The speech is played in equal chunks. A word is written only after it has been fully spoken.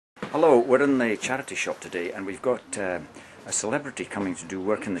Hello, we're in the charity shop today and we've got a celebrity coming to do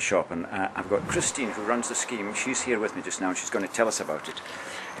work in the shop, and I've got Christine who runs the scheme. She's here with me just now and she's going to tell us about it.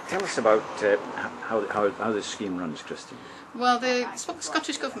 Tell us about how this scheme runs, Christine. Well, the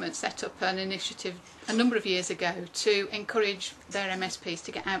Scottish Government set up an initiative a number of years ago to encourage their MSPs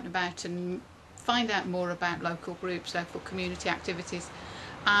to get out and about and find out more about local groups, local community activities,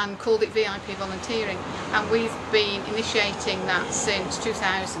 and called it VIP volunteering, and we've been initiating that since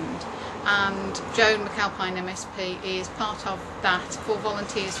 2000, and Joan McAlpine MSP is part of that for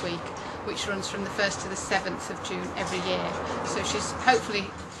Volunteers Week, which runs from the 1st to the 7th of June every year. So she's hopefully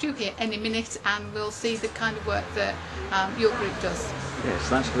due here any minute and we'll see the kind of work that your group does. Yes,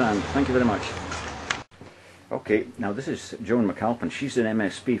 that's grand. Thank you very much. Okay, now this is Joan McAlpine. She's an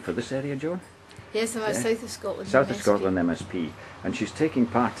MSP for this area, Joan? Yes, I'm a South of Scotland South MSP. of Scotland MSP, and she's taking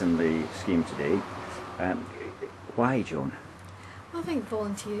part in the scheme today. Why, Joan? I think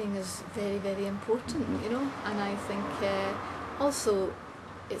volunteering is very, very important, you know, and I think also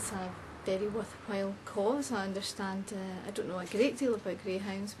it's a very worthwhile cause. I understand, I don't know a great deal about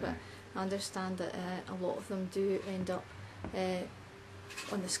greyhounds, but I understand that a lot of them do end up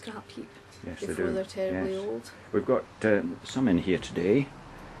on the scrap heap before they're terribly old. We've got some in here today,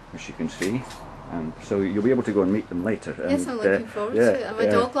 as you can see. And so you'll be able to go and meet them later. Yes, I'm looking forward to it. I'm a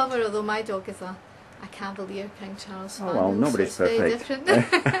dog lover, although my dog is a Cavalier King Charles Spaniel. Oh well, nobody's so perfect. Very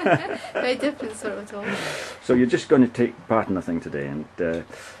different. Very different sort of dog. So you're just going to take part in the thing today, and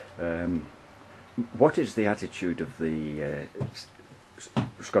what is the attitude of the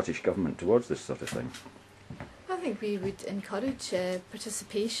Scottish Government towards this sort of thing? I think we would encourage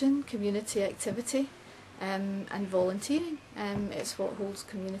participation, community activity, and volunteering. It's what holds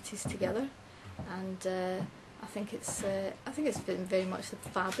communities together. And I think it's been very much the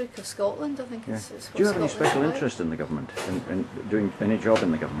fabric of Scotland. I think it's what Do you have any Scotland's special about. interest in the government, in doing any job in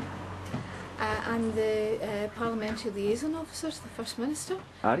the government? I'm the Parliamentary Liaison Officer to the First Minister.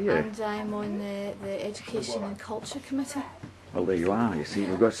 Are you? And I'm on the Education and Culture Committee. Well, there you are. You see,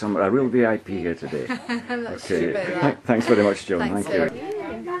 we've got a real VIP here today. That's true about that. Thanks very much, Joan. Thanks, Thank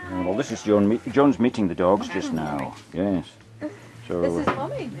you. Well, this is Joan. Joan's meeting the dogs just now. Yes. So This is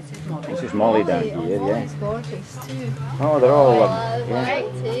Molly. this is Molly down here. Yeah. Molly's gorgeous too. Oh, they're all.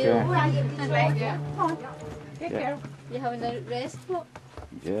 Take care. You having a rest? What?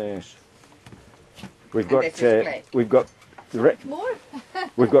 Yes. We've got More?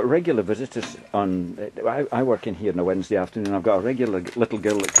 we've got regular visitors on. I work in here on a Wednesday afternoon. I've got a regular little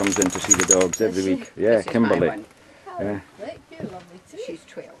girl that comes in to see the dogs every week. Yeah, This is Kimberly. my one. Yeah. Right, you're lovely too. She's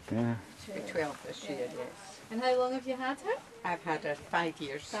 12. Yeah. She'll be 12 this year, yes. And how long have you had her? I've had her 5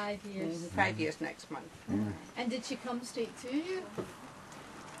 years. 5 years. 5 years next month. And did she come straight to you?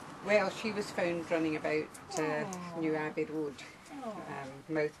 Well, she was found running about New Abbey Road.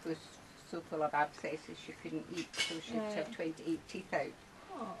 Mouth was so full of abscesses she couldn't eat, so she had to have 28 teeth out.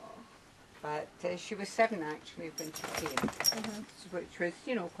 But she was 7 actually when she came, which was,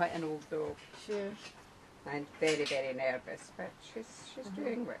 you know, quite an old dog. Sure. And very, very nervous, but she's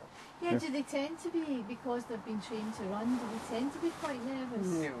doing well. Yeah, do they tend to be, because they've been trained to run, do they tend to be quite nervous?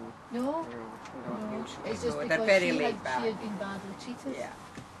 No. No? No, not usually. It's just No, because they're very she laid back. had been badly treated. Yeah.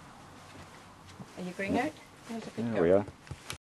 Are you going out? There's a good There girl. we are.